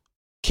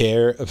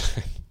care.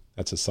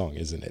 That's a song,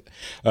 isn't it?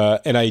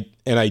 And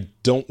I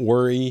don't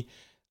worry.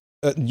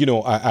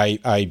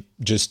 I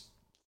just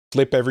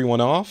flip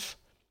everyone off.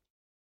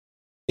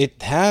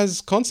 It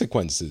has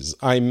consequences.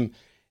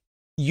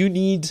 You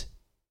need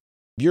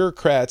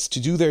bureaucrats to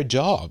do their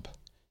job.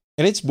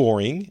 And it's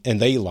boring, and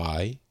they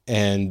lie,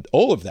 and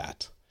all of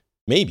that.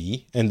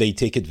 Maybe, and they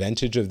take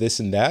advantage of this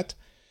and that.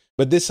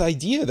 But this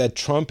idea that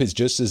Trump is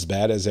just as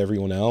bad as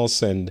everyone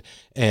else, and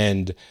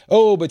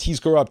oh, but he's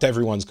corrupt,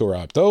 everyone's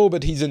corrupt. Oh,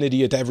 but he's an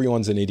idiot,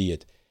 everyone's an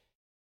idiot.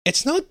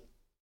 It's not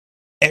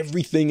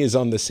everything is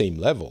on the same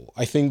level.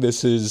 I think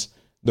this is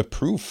the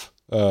proof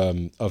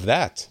of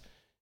that.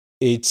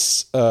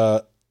 It's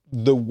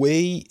the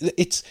way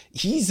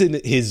he's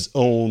in his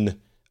own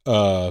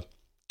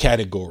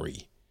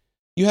category.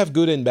 You have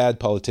good and bad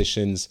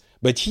politicians,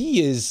 but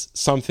he is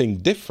something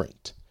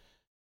different.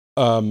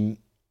 And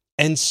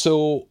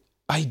so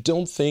I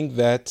don't think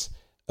that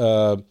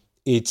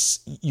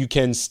you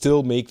can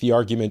still make the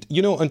argument,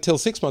 until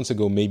 6 months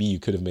ago, maybe you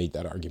could have made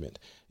that argument.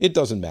 It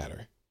doesn't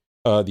matter.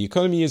 The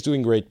economy is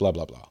doing great, blah,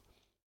 blah, blah.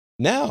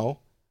 Now,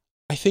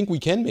 I think we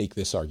can make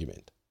this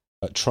argument.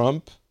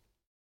 Trump,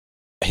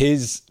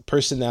 his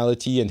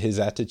personality and his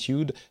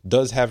attitude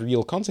does have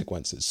real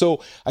consequences.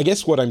 So I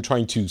guess what I'm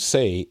trying to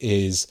say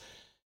is,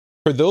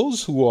 for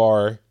those who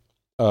are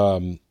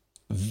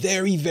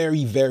very,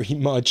 very, very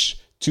much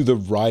to the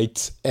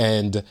right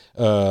and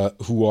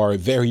who are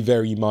very,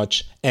 very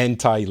much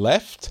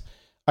anti-left,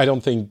 I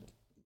don't think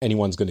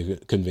anyone's going to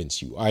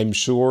convince you. I'm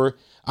sure,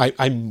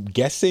 I'm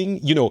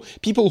guessing,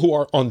 people who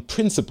are on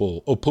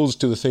principle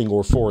opposed to the thing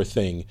or for a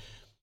thing,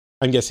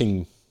 I'm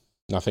guessing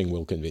nothing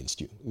will convince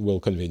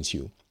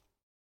you.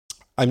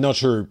 I'm not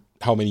sure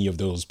how many of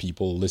those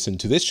people listen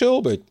to this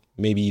show, but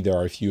maybe there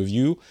are a few of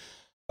you.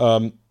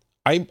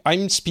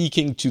 I'm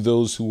speaking to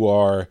those who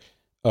are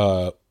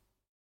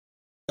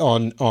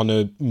on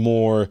a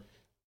more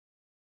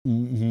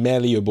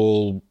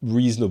malleable,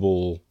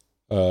 reasonable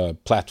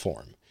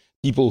platform.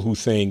 People who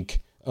think,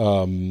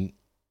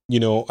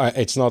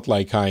 it's not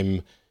like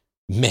I'm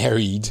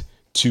married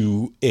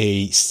to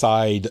a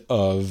side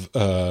of,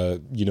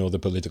 the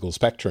political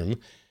spectrum.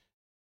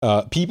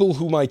 People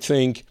who might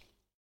think,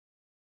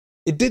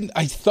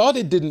 I thought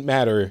it didn't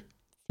matter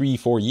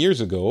 3-4 years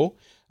ago.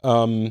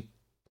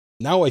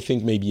 Now I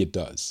think maybe it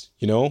does,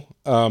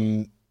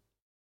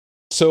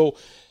 So,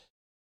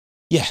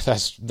 yeah,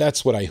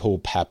 that's what I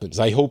hope happens.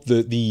 I hope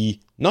the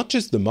not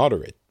just the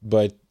moderate,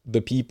 but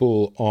the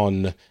people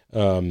on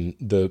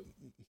the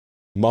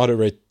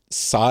moderate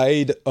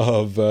side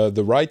of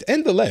the right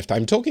and the left.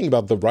 I'm talking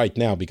about the right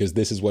now because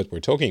this is what we're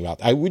talking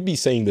about. I would be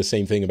saying the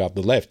same thing about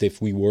the left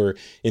if we were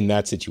in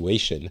that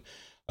situation.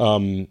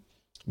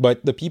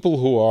 But the people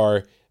who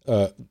are,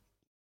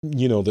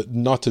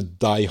 not a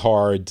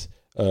diehard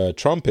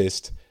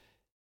Trumpist,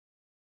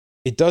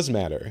 it does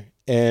matter.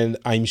 And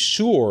I'm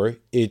sure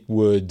it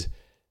would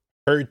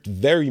hurt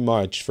very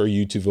much for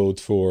you to vote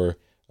for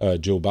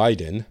Joe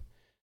Biden.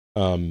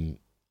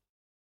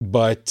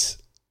 But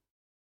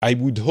I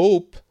would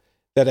hope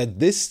that at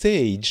this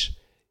stage,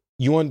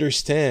 you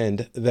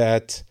understand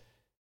that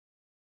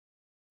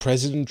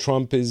President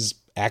Trump is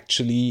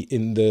actually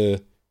in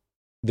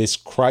this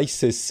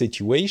crisis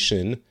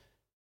situation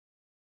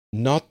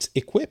not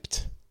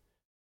equipped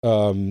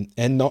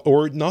and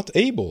not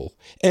able.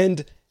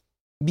 And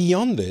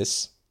beyond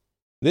this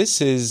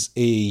is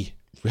a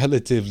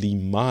relatively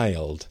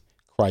mild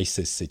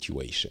crisis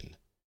situation,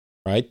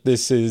 right?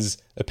 This is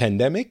a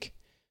pandemic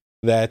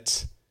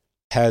that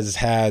has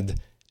had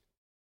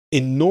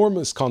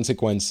enormous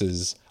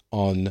consequences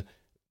on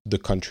the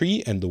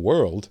country and the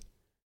world.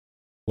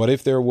 What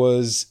if there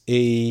was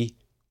a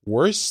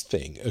worse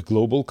thing, a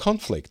global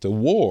conflict, a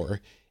war,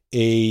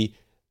 a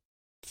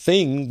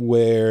thing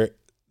where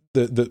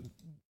the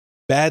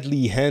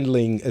badly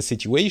handling a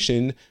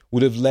situation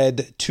would have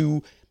led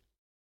to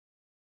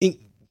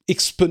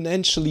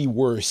exponentially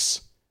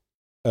worse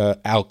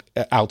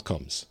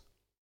outcomes?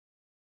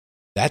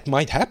 That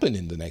might happen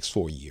in the next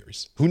 4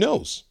 years. Who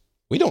knows?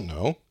 We don't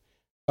know.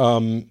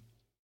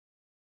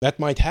 That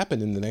might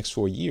happen in the next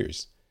 4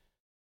 years.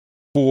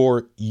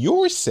 For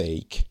your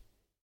sake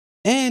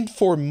and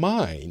for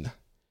mine,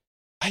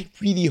 I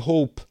really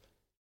hope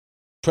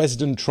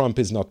President Trump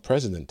is not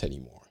president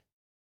anymore.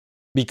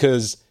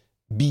 Because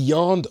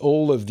beyond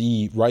all of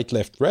the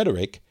right-left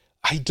rhetoric,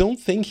 I don't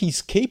think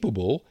he's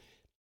capable,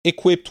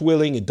 equipped,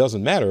 willing, it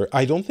doesn't matter.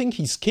 I don't think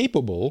he's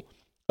capable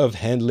of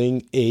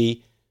handling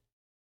a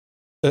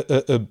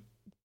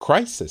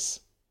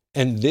crisis.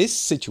 And this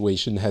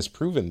situation has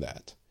proven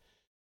that.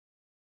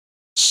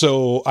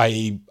 So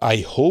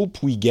I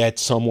hope we get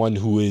someone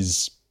who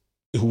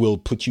will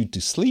put you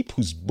to sleep,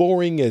 who's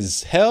boring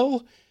as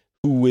hell,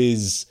 who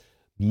is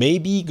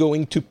maybe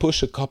going to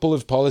push a couple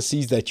of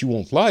policies that you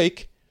won't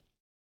like,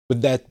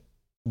 but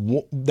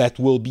that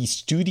will be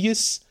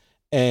studious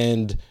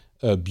and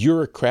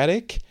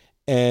bureaucratic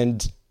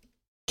and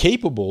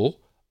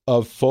capable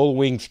of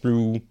following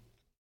through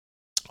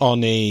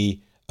on a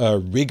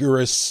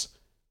rigorous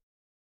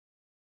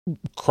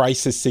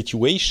crisis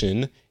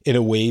situation in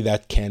a way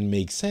that can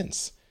make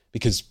sense,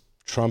 because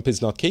Trump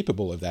is not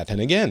capable of that. And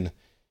again,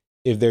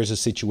 if there's a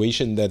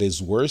situation that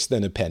is worse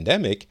than a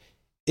pandemic,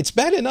 it's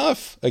bad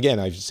enough. Again,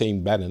 I'm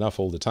saying bad enough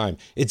all the time.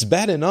 It's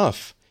bad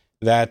enough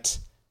that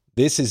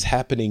this is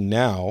happening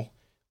now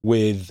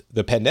with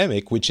the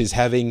pandemic, which is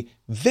having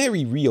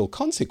very real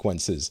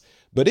consequences.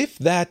 But if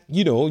that,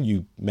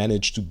 you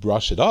manage to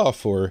brush it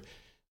off or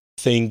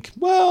think,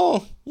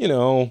 well,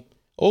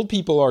 old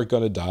people are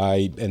going to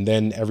die and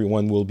then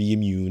everyone will be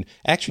immune.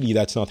 Actually,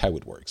 that's not how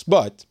it works.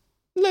 But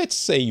let's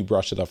say you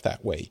brush it off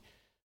that way.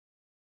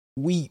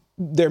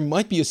 There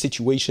might be a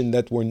situation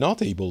that we're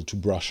not able to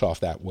brush off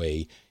that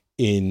way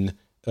in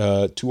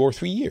 2 or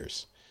 3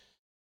 years.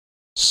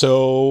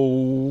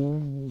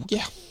 So,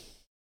 yeah.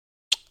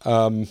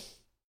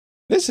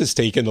 This has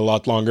taken a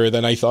lot longer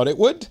than I thought it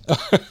would.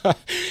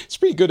 It's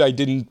pretty good I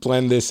didn't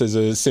plan this as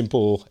a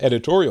simple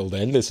editorial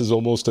then. This is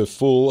almost a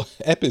full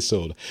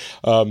episode.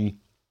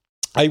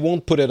 I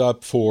won't put it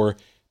up for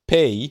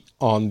pay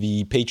on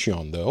the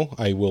Patreon, though.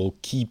 I will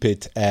keep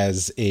it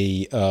as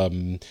a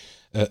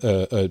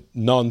a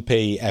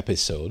non-pay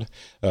episode,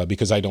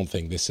 because I don't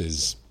think this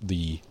is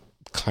the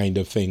kind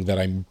of thing that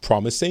I'm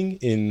promising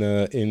in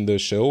the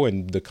show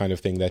and the kind of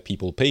thing that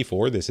people pay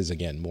for. This is,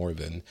 again, more of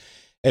an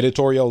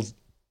editorial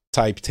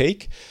type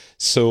take.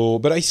 So,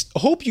 but I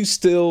hope you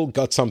still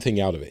got something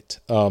out of it.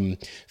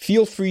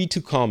 Feel free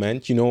to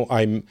comment.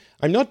 I'm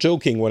not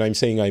joking when I'm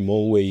saying I'm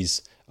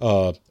always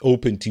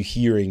open to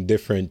hearing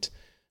different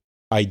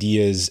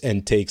ideas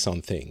and takes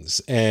on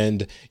things.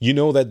 And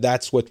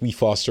that's what we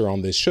foster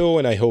on this show,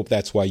 and I hope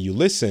that's why you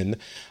listen.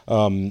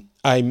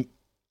 I'm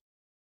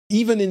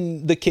even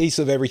in the case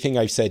of everything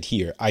I've said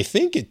here, I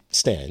think it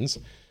stands,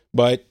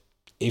 but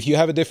if you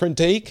have a different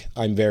take,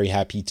 I'm very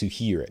happy to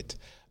hear it.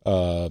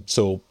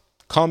 So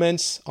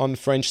comments on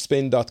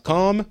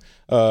FrenchSpin.com,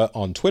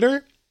 on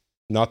Twitter,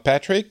 Not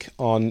Patrick,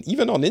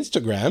 even on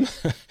Instagram,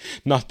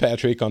 Not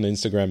Patrick on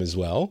Instagram as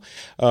well,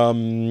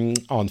 on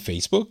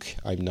Facebook,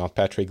 I'm Not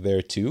Patrick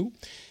there too.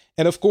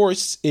 And of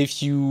course,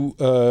 if you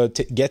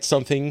get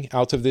something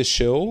out of this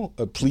show,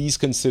 please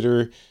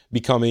consider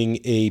becoming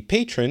a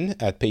patron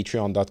at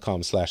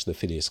patreon.com/the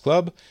Phileas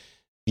Club.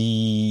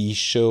 The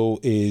show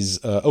is,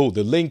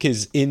 the link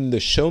is in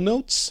the show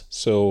notes,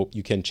 so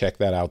you can check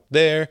that out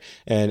there.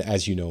 And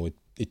as you know,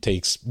 it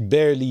takes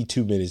barely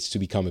 2 minutes to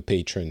become a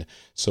patron,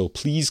 so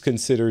please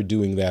consider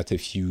doing that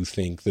if you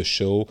think the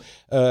show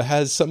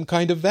has some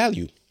kind of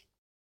value.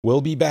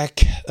 We'll be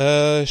back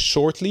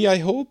shortly, I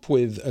hope,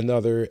 with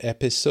another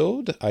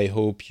episode. I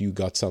hope you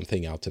got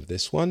something out of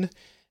this one,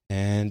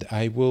 and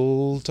I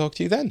will talk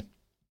to you then.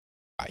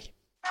 Bye.